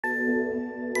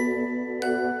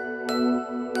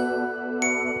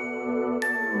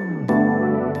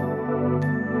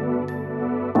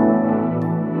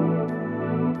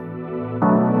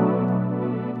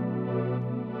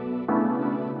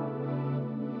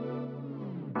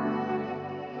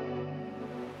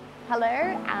Hello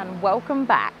and welcome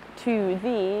back to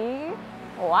the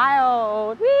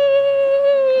wild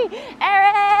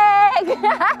Eric.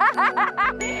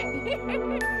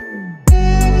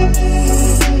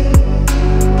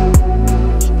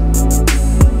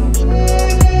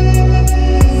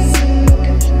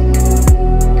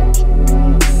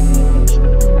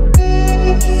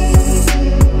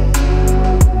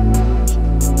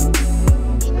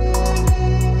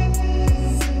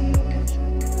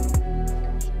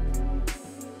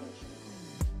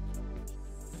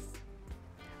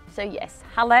 So yes,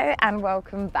 hello and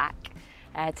welcome back.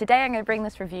 Today I'm going to bring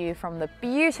this review from the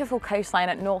beautiful coastline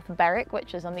at North Berwick,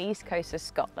 which is on the east coast of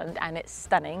Scotland, and it's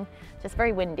stunning. Just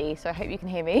very windy, so I hope you can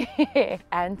hear me.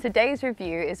 And today's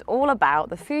review is all about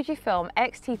the Fujifilm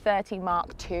X-T30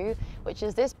 Mark II, which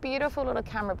is this beautiful little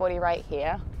camera body right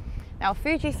here. Now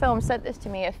Fujifilm sent this to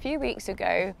me a few weeks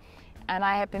ago, and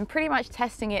I have been pretty much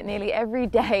testing it nearly every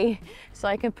day so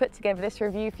I can put together this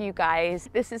review for you guys.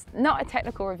 This is not a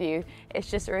technical review,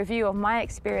 it's just a review of my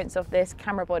experience of this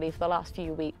camera body for the last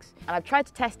few weeks. And I've tried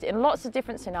to test it in lots of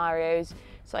different scenarios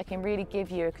so I can really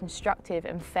give you a constructive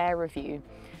and fair review.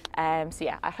 So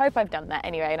yeah, I hope I've done that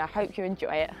anyway, and I hope you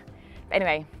enjoy it. But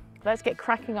anyway, let's get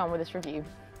cracking on with this review.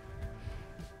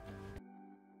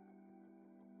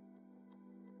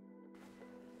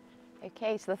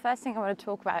 Okay, so the first thing I want to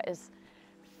talk about is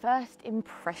first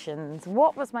impressions.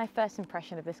 What was my first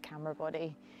impression of this camera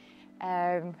body?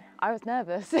 I was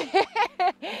nervous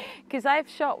because I've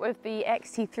shot with the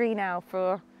X-T3 now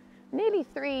for nearly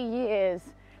 3 years,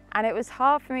 and it was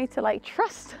hard for me to like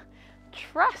trust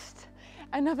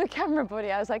another camera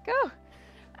body. I was like, oh,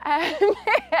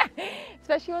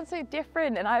 especially one so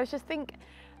different. And I was just thinking,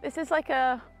 this is like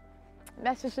a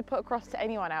message to put across to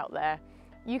anyone out there.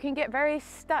 You can get very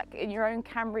stuck in your own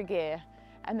camera gear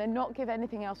and then not give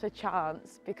anything else a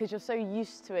chance because you're so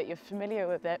used to it, you're familiar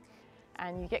with it,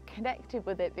 and you get connected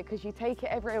with it because you take it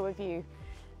everywhere with you.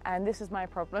 And this is my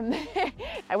problem.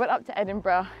 I went up to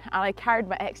Edinburgh and I carried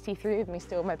my X-T3 with me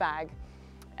still in my bag.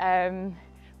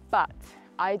 But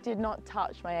I did not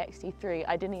touch my X-T3.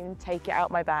 I didn't even take it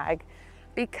out my bag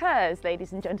because,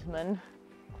 ladies and gentlemen,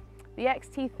 the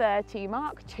X-T30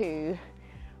 Mark II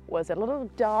was a little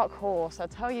dark horse, I'll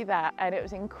tell you that, and it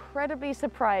was incredibly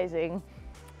surprising.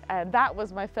 And that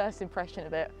was my first impression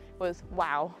of it, was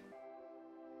wow.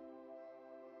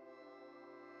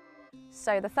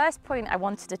 So the first point I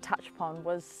wanted to touch upon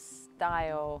was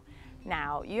style.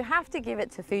 Now, you have to give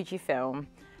it to Fujifilm.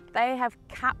 They have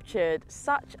captured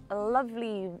such a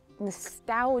lovely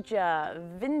nostalgia,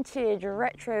 vintage,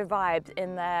 retro vibes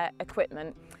in their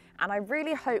equipment. And I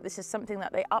really hope this is something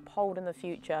that they uphold in the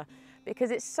future,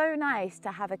 because it's so nice to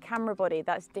have a camera body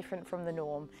that's different from the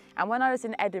norm. And when I was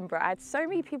in Edinburgh, I had so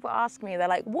many people ask me, they're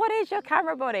like, what is your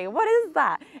camera body? What is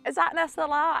that? Is that an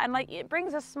SLR? And like, it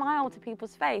brings a smile to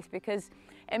people's face because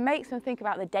it makes them think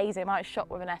about the days they might shot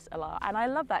with an SLR. And I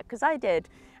love that, because I did.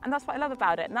 And that's what I love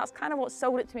about it. And that's kind of what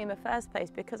sold it to me in the first place,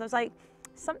 because I was like,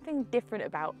 something different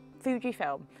about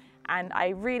Fujifilm. And I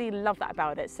really love that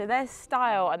about it. So their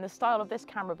style and the style of this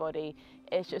camera body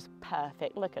is just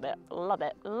perfect. Look at it, love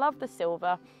it. Love the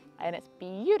silver, and it's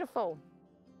beautiful.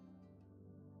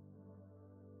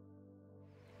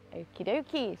 Okie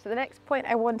dokie. So the next point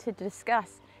I wanted to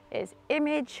discuss is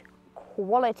image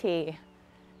quality.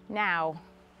 Now,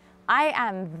 I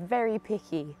am very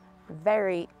picky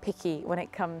when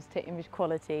it comes to image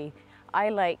quality. I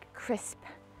like crisp,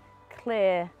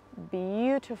 clear,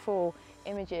 beautiful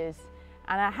images,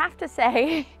 and I have to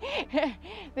say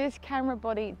this camera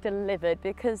body delivered,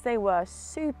 because they were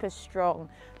super strong,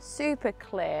 super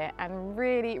clear, and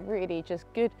really just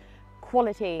good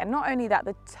quality. And not only that,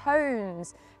 the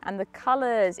tones and the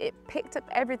colors, it picked up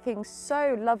everything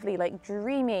so lovely, like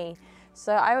dreamy.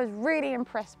 So I was really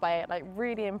impressed by it, like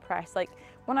really impressed. Like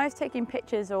when I was taking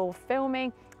pictures or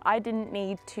filming, I didn't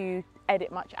need to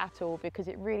edit much at all, because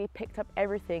it really picked up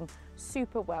everything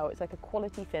super well. It's like a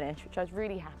quality finish, which I was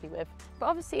really happy with. But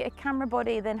obviously a camera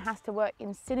body then has to work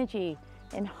in synergy,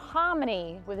 in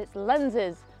harmony with its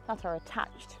lenses that are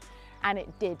attached. And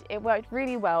it did. It worked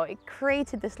really well. It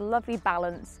created this lovely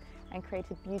balance and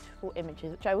created beautiful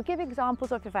images, which I will give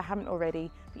examples of if I haven't already.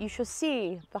 But you shall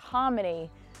see the harmony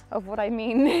of what I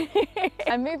mean.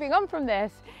 And moving on from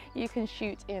this, you can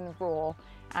shoot in RAW.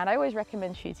 And I always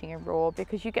recommend shooting in RAW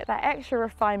because you get that extra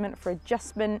refinement for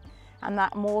adjustment and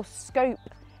that more scope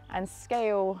and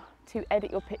scale to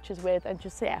edit your pictures with, and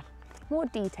just, yeah, more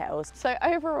details. So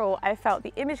overall, I felt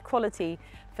the image quality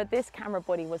for this camera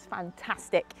body was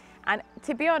fantastic. And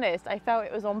to be honest, I felt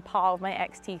it was on par with my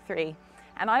X-T3.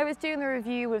 And I was doing the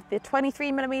review with the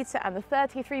 23mm and the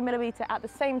 33mm at the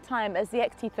same time as the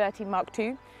X-T30 Mark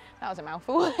II. That was a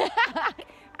mouthful.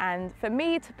 And for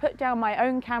me to put down my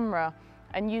own camera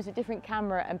and use a different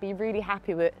camera and be really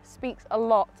happy with it speaks a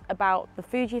lot about the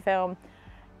Fujifilm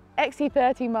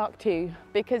X-T30 Mark II,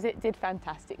 because it did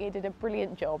fantastic. It did a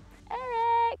brilliant job.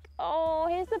 Eric, oh,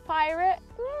 here's the pirate.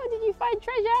 Oh, did you find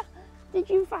treasure? Did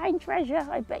you find treasure?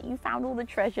 I bet you found all the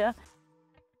treasure.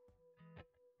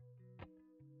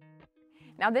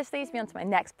 Now this leads me on to my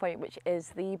next point, which is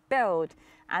the build.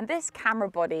 And this camera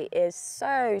body is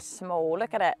so small.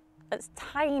 Look at it, it's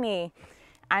tiny.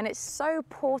 And it's so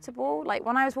portable. Like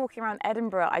when I was walking around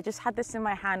Edinburgh, I just had this in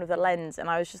my hand with a lens, and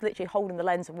I was just literally holding the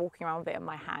lens and walking around with it in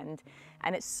my hand.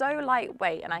 And it's so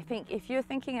lightweight. And I think if you're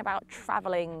thinking about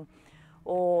traveling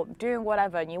or doing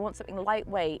whatever and you want something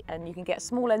lightweight and you can get a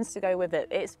small lens to go with it,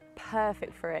 it's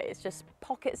perfect for it. It's just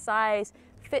pocket size,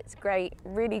 fits great,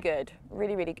 really good,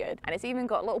 really, really good. And it's even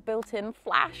got a little built-in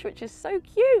flash, which is so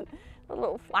cute. A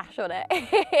little flash on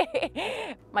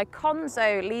it. My cons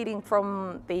though, leading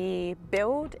from the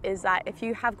build, is that if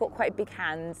you have got quite big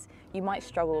hands, you might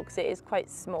struggle because it is quite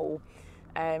small.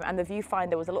 And the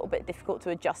viewfinder was a little bit difficult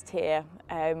to adjust here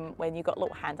when you got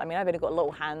little hands. I mean, I've only got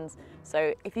little hands,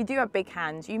 so if you do have big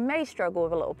hands, you may struggle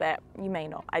with a little bit. You may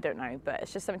not, I don't know, but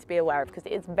it's just something to be aware of because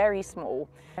it is very small.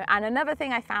 And another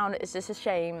thing I found is just a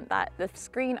shame that the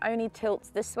screen only tilts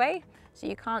this way, so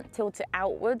you can't tilt it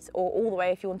outwards or all the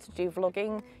way. If you want to do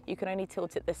vlogging, you can only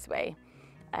tilt it this way.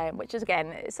 Which is, again,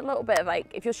 it's a little bit of like,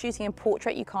 if you're shooting in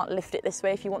portrait, you can't lift it this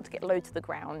way if you want to get low to the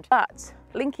ground. But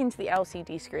linking to the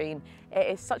LCD screen, it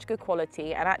is such good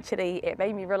quality, and actually it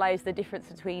made me realize the difference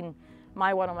between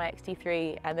my one on my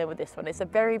X-T3 and then with this one. It's a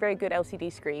very, very good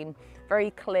LCD screen,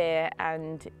 very clear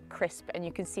and crisp, and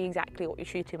you can see exactly what you're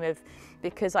shooting with,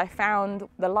 because I found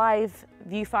the live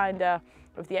viewfinder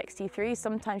of the X-T3,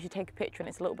 sometimes you take a picture and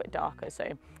it's a little bit darker, so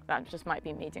that just might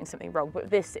be me doing something wrong, but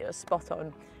this, it was spot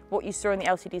on. What you saw on the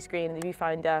LCD screen in the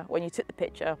viewfinder when you took the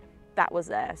picture, that was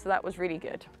there, so that was really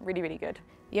good, really, really good.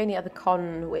 The only other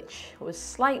con, which was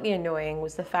slightly annoying,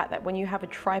 was the fact that when you have a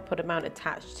tripod mount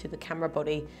attached to the camera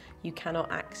body, you cannot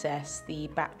access the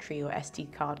battery or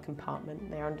SD card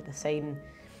compartment. They're under the same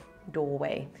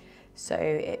doorway. So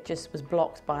it just was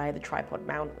blocked by the tripod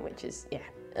mount, which is, yeah,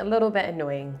 a little bit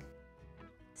annoying.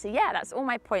 So yeah, that's all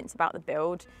my points about the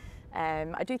build.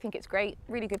 I do think it's great,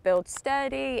 really good build,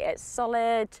 sturdy, it's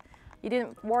solid. You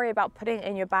didn't worry about putting it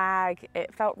in your bag.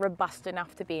 It felt robust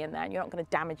enough to be in there and you're not going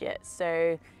to damage it.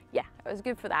 So yeah, it was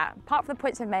good for that. Apart from the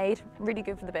points I've made, really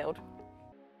good for the build.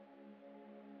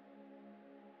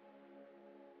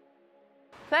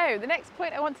 So the next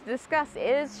point I want to discuss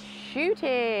is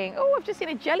shooting. Oh, I've just seen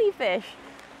a jellyfish.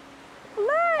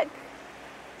 Look,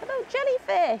 it's a little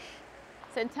jellyfish.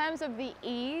 So in terms of the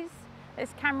ease,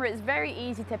 this camera is very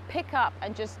easy to pick up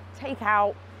and just take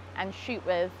out and shoot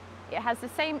with. It has the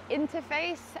same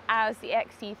interface as the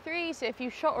X-T3, so if you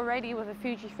shot already with a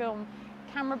Fujifilm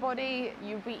camera body,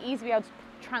 you'll be easily able to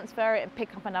transfer it and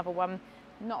pick up another one,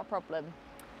 not a problem.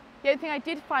 The only thing I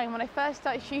did find when I first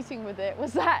started shooting with it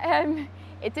was that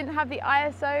it didn't have the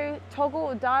ISO toggle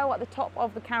or dial at the top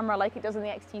of the camera like it does on the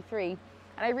X-T3,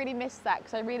 and I really missed that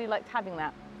because I really liked having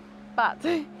that. But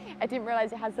I didn't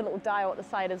realize it has the little dial at the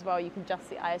side as well you can adjust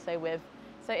the ISO with.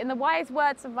 So in the wise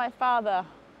words of my father,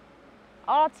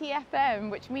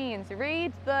 RTFM, which means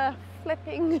read the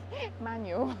flipping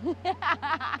manual.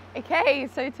 Okay,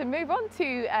 so to move on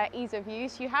to ease of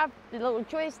use, you have the little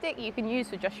joystick you can use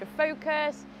to adjust your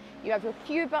focus. You have your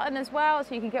Q button as well,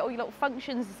 so you can get all your little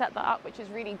functions and set that up, which is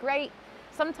really great.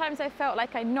 Sometimes I felt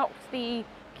like I knocked the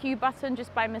Q button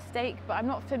just by mistake, but I'm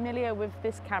not familiar with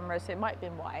this camera, so it might have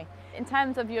been why. In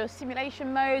terms of your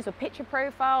simulation modes or picture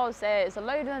profiles, there's a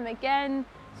load of them again,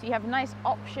 so you have a nice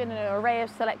option and an array of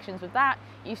selections with that.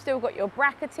 You've still got your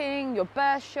bracketing, your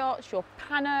burst shots, your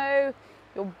pano,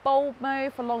 your bulb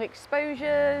mode for long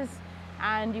exposures,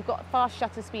 and you've got fast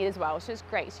shutter speed as well, so it's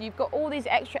great. So you've got all these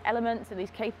extra elements and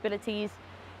these capabilities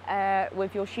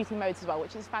with your shooting modes as well,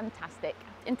 which is fantastic.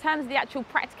 In terms of the actual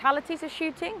practicalities of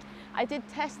shooting, I did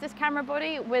test this camera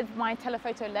body with my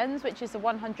telephoto lens, which is a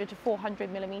 100 to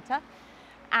 400mm,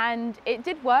 and it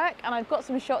did work, and I've got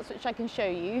some shots which I can show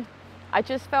you. I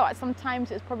just felt like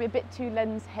sometimes it's probably a bit too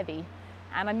lens heavy,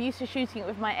 and I'm used to shooting it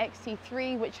with my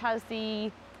X-T3, which has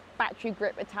the battery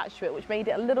grip attached to it, which made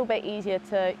it a little bit easier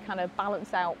to kind of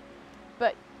balance out.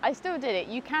 But I still did it.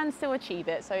 You can still achieve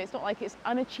it, so it's not like it's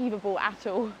unachievable at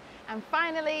all. And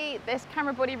finally, this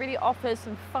camera body really offers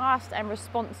some fast and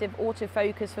responsive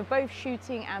autofocus for both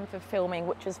shooting and for filming,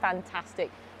 which is fantastic,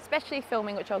 especially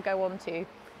filming, which I'll go on to.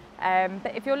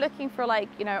 But if you're looking for, like,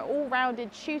 you know,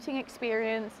 all-rounded shooting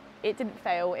experience, it didn't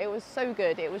fail. It was so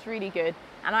good. It was really good.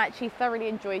 And I actually thoroughly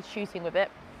enjoyed shooting with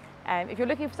it. If you're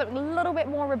looking for something a little bit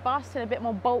more robust and a bit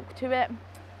more bulk to it,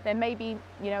 then maybe,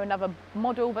 you know, another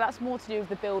model, but that's more to do with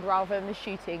the build rather than the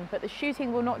shooting. But the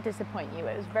shooting will not disappoint you.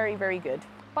 It was very, very good.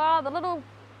 Bar the little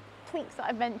tweaks that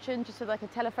I've mentioned, just with like a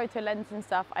telephoto lens and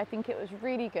stuff, I think it was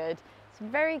really good. It's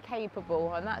very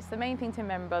capable, and that's the main thing to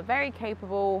remember. Very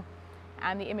capable,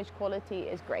 and the image quality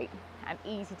is great and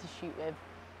easy to shoot with.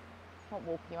 What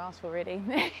more can you ask for, really?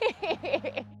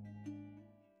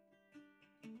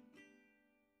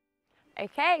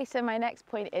 Okay, so my next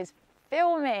point is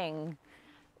filming.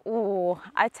 Oh,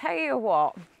 I tell you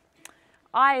what,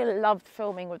 I loved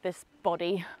filming with this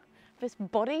body,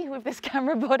 with this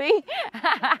camera body.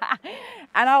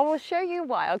 And I will show you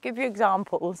why. I'll give you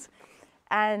examples.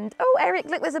 And, oh, Eric,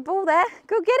 look, there's a ball there.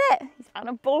 Go get it. He's found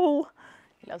a ball.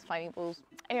 He loves finding balls.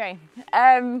 Anyway,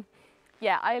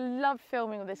 yeah, I love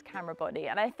filming with this camera body.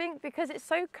 And I think because it's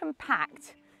so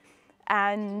compact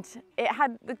and it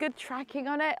had the good tracking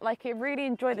on it, like I really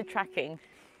enjoy the tracking.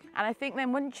 And I think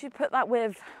then once you put that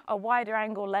with a wider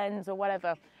angle lens or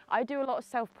whatever, I do a lot of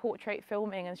self-portrait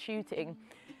filming and shooting.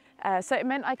 So it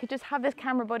meant I could just have this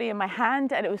camera body in my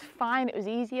hand and it was fine, it was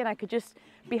easy, and I could just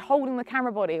be holding the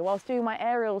camera body whilst doing my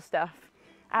aerial stuff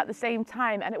at the same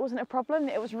time, and it wasn't a problem,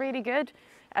 it was really good.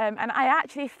 And I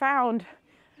actually found,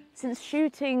 since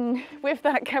shooting with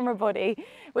that camera body,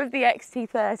 with the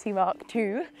X-T30 Mark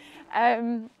II,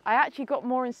 I actually got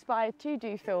more inspired to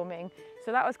do filming.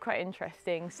 So that was quite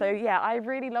interesting. So yeah, I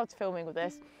really loved filming with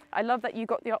this. I love that you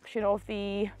got the option of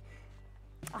the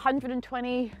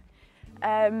 120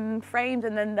 frames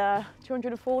and then the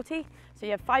 240. So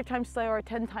you have 5 times slower or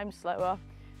 10 times slower.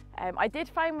 I did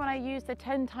find when I used the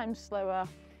 10 times slower,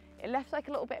 it left like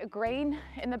a little bit of grain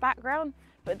in the background,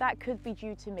 but that could be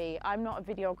due to me. I'm not a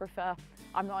videographer,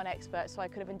 I'm not an expert, so I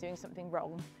could have been doing something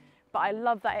wrong. But I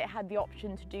love that it had the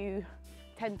option to do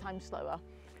 10 times slower.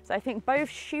 So I think both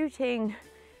shooting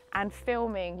and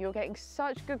filming, you're getting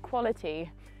such good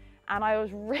quality, and I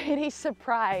was really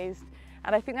surprised.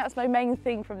 And I think that's my main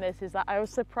thing from this, is that I was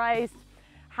surprised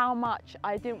how much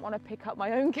I didn't want to pick up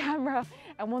my own camera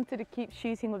and wanted to keep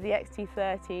shooting with the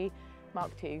X-T30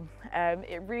 Mark II.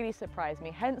 It really surprised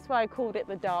me, hence why I called it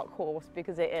the dark horse,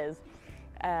 because it is.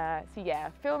 So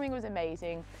yeah, filming was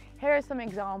amazing. Here are some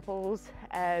examples,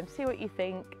 see what you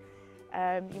think.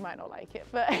 You might not like it,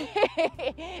 but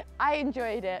I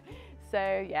enjoyed it.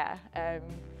 So yeah,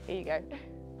 here you go.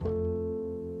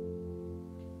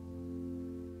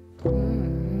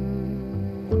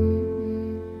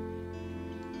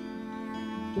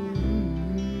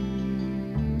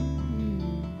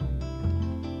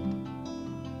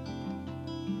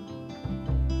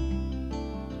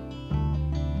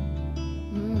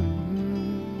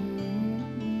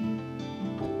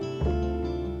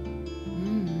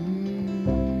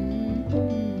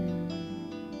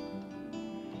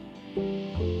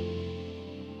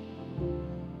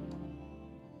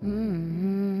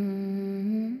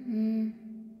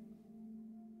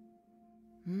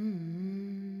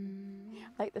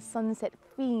 Like the sunset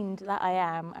fiend that I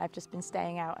am, I've just been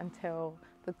staying out until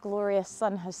the glorious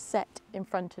sun has set in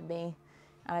front of me,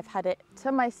 and I've had it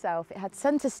to myself. It had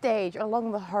center stage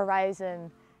along the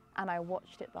horizon, and I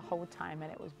watched it the whole time,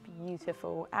 and it was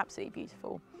beautiful, absolutely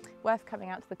beautiful. Worth coming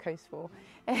out to the coast for.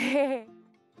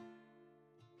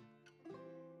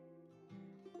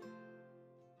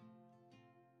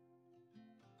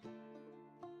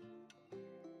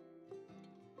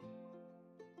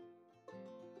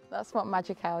 That's what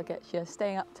magic hour gets you,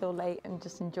 staying up till late and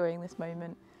just enjoying this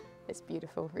moment. It's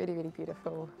beautiful, really, really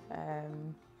beautiful.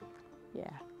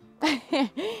 Yeah.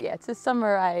 Yeah, to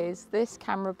summarize, this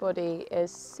camera body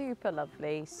is super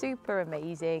lovely, super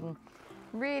amazing,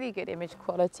 really good image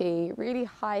quality, really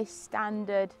high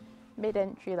standard,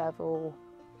 mid-entry level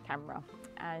camera.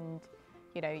 And,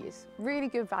 you know, it's really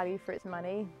good value for its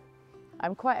money.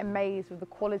 I'm quite amazed with the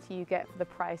quality you get for the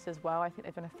price as well. I think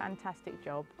they've done a fantastic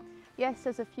job. Yes,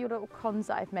 there's a few little cons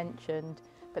that I've mentioned,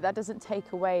 but that doesn't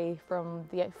take away from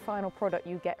the final product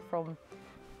you get from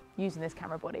using this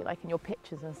camera body, like in your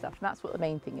pictures and stuff. And that's what the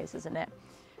main thing is, isn't it?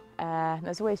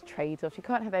 There's always trade-offs. You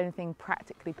can't have anything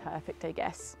practically perfect, I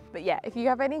guess. But yeah, if you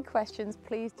have any questions,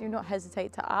 please do not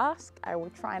hesitate to ask. I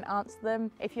will try and answer them.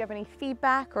 If you have any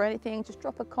feedback or anything, just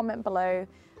drop a comment below.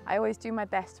 I always do my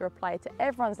best to reply to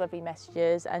everyone's lovely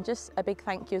messages, and just a big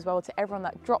thank you as well to everyone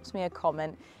that drops me a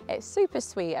comment. It's super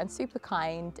sweet and super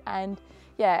kind, and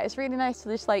yeah, it's really nice to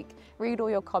just like read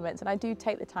all your comments, and I do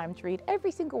take the time to read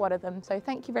every single one of them, so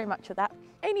thank you very much for that.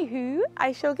 Anywho,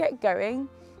 I shall get going,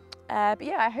 but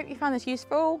yeah, I hope you found this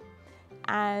useful,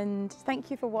 and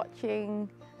thank you for watching.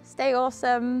 Stay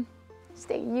awesome,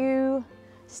 stay you,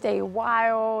 stay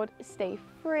wild, stay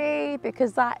free,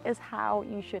 because that is how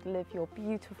you should live your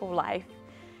beautiful life.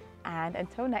 And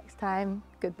until next time,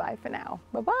 goodbye for now.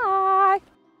 Bye-bye.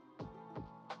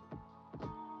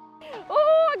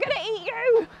 Oh, I'm gonna eat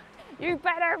you. You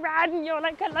better run, you're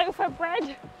like a loaf of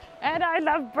bread. And I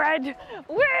love bread.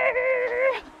 Woo!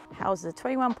 How's the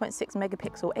 21.6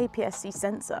 megapixel APS-C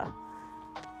sensor?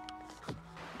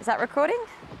 Is that recording?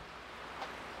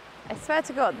 I swear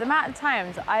to God, the amount of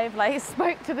times I've like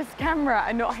spoke to this camera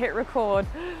and not hit record.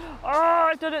 Oh,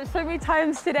 I've done it so many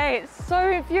times today. It's so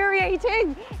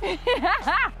infuriating. Oh,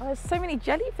 there's so many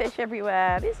jellyfish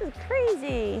everywhere. This is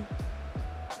crazy.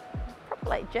 Proper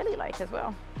like jelly-like as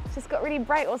well. It's just got really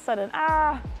bright all of a sudden.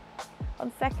 Ah,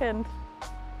 1 second.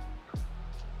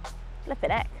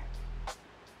 Flippin' heck.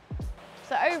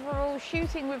 So overall,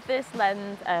 shooting with this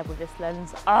lens,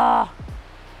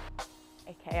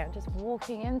 okay, I'm just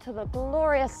walking into the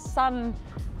glorious sun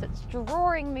that's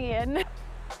drawing me in.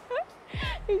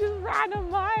 He just ran a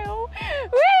mile. Go,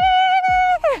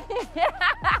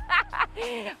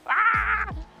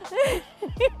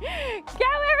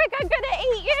 Eric, I'm gonna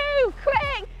eat you,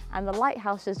 quick! And the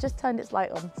lighthouse has just turned its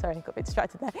light on. Sorry, I got a bit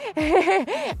distracted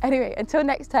there. Anyway, until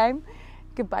next time,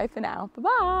 goodbye for now.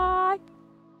 Bye-bye.